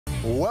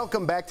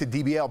Welcome back to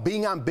DBL.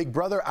 Being on Big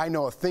Brother, I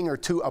know a thing or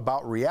two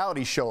about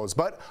reality shows,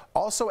 but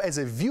also as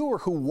a viewer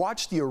who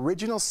watched the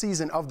original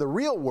season of The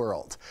Real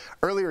World.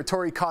 Earlier,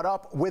 Tori caught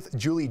up with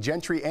Julie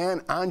Gentry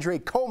and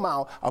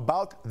Comeau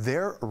about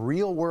their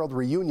Real World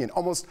reunion.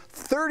 Almost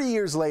 30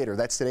 years later,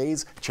 that's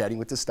today's Chatting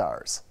with the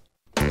Stars.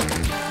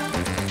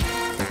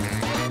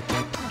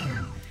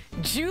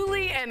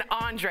 Julie and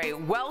Andre,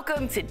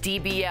 welcome to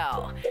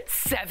DBL.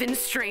 7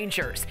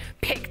 strangers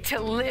picked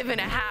to live in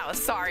a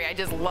house. Sorry, I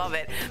just love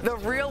it. The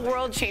Real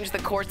World changed the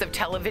course of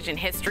television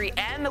history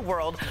and the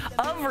world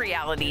of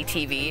reality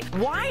TV.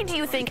 Why do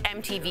you think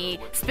MTV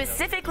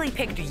specifically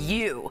picked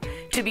you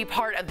to be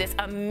part of this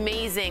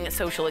amazing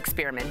social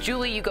experiment?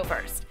 Julie, you go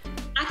first.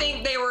 I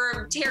think they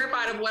were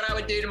terrified of what I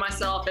would do to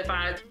myself if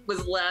I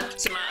was left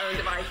to my own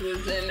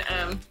devices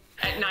and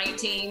at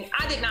 19.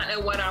 I did not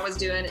know what I was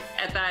doing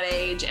at that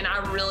age, and I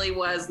really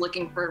was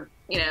looking for,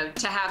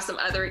 to have some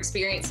other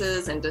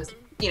experiences and to,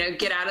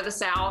 get out of the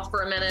South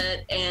for a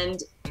minute.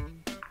 And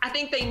I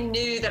think they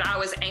knew that I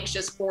was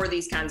anxious for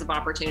these kinds of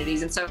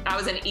opportunities, and so I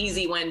was an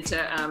easy one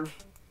to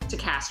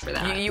cast for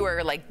that. You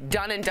were like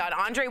done and done.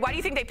 Andre, why do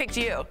you think they picked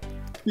you?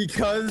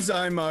 Because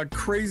I'm a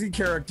crazy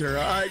character.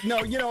 I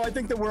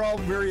think that we're all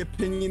very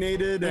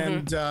opinionated,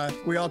 and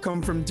we all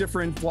come from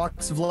different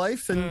walks of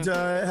life and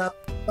have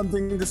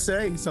something to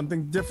say,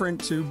 something different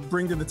to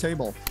bring to the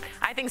table.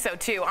 I think so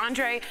too.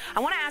 Andre, I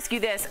want to ask you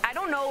this. I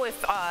don't know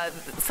if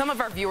some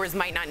of our viewers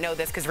might not know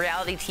this because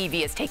reality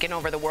TV has taken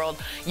over the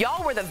world.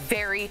 Y'all were the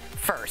very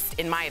first,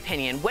 in my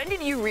opinion. When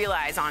did you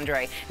realize,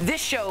 Andre,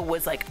 this show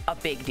was like a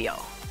big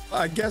deal?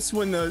 I guess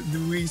when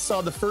we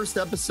saw the first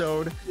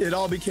episode, it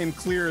all became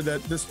clear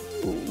that this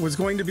was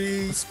going to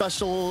be a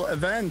special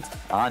event.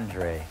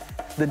 Andre.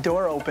 The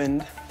door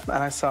opened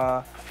and I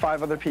saw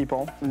 5 other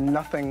people,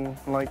 nothing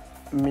like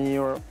me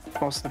or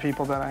most of the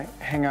people that I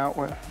hang out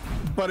with.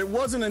 But it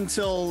wasn't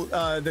until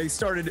they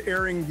started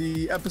airing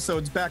the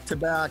episodes back to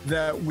back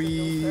that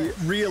we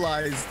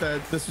realized that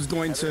this was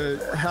going to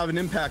have an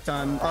impact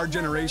on our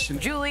generation.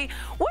 Julie,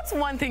 what's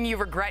one thing you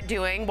regret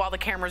doing while the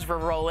cameras were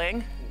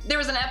rolling? There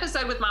was an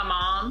episode with my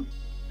mom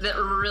that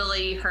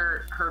really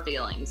hurt her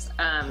feelings.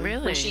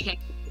 Really? When she came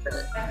to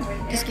visit.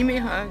 Just give me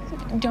a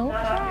hug. Don't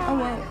cry. I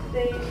won't.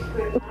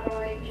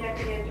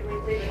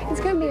 It's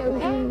gonna be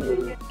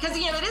okay. Because,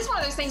 it is one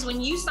of those things when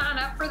you sign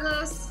up for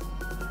this,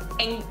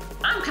 and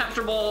I'm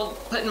comfortable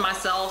putting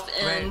myself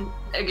in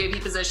a goofy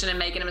position and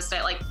making a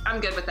mistake. Like,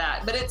 I'm good with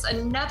that. But it's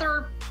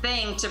another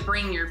thing to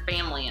bring your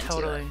family into.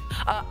 Totally.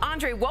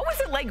 Andre, what was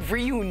it like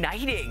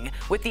reuniting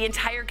with the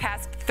entire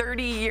cast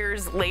 30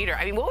 years later?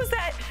 I mean, what was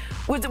that?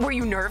 Were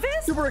you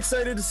nervous? Super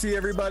excited to see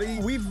everybody.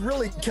 We've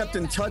really kept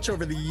in touch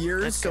over the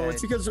years, so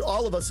it's because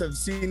all of us have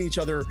seen each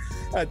other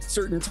at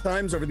certain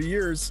times over the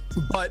years,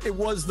 but it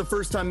was the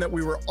first time that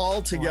we were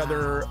all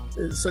together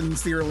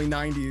since the early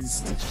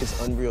 90s. It's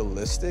just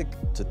unrealistic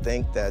to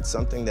think that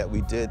something that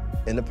we did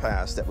in the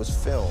past that was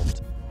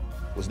filmed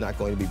was not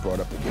going to be brought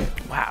up again.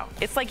 Wow.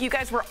 It's like you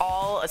guys were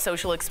all a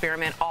social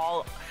experiment,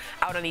 all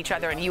out on each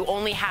other, and you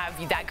only have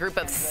that group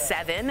of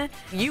 7.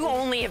 You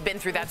only have been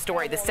through that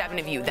story, the 7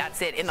 of you.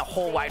 That's it in the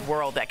whole wide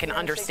world that can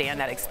understand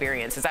that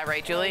experience. Is that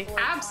right, Julie?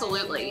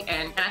 Absolutely.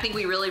 And I think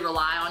we really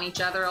rely on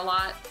each other a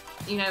lot,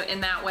 in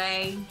that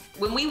way.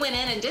 When we went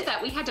in and did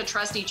that, we had to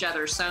trust each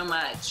other so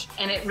much.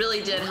 And it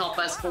really did help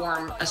us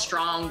form a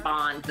strong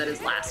bond that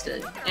has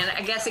lasted. And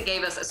I guess it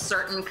gave us a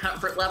certain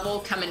comfort level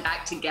coming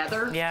back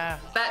together. Yeah.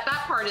 That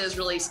part is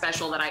really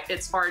special that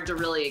it's hard to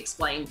really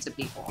explain to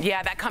people.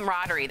 Yeah, that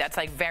camaraderie, that's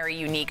like very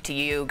unique to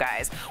you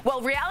guys.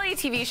 Well, reality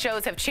TV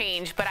shows have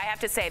changed, but I have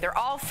to say they're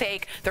all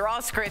fake, they're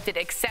all scripted,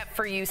 except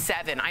for you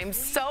 7. I'm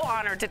so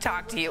honored to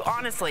talk to you.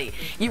 Honestly,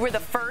 you were the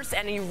first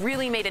and you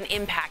really made an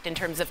impact in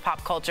terms of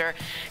pop culture.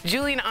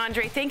 Julie and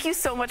Andre, thank you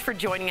so much for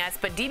joining us.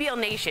 But DBL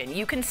Nation,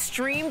 you can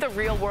stream The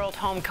Real World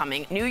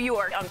Homecoming, New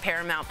York on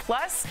Paramount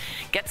Plus.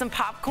 Get some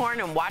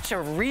popcorn and watch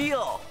a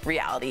real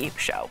reality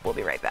show. We'll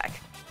be right back.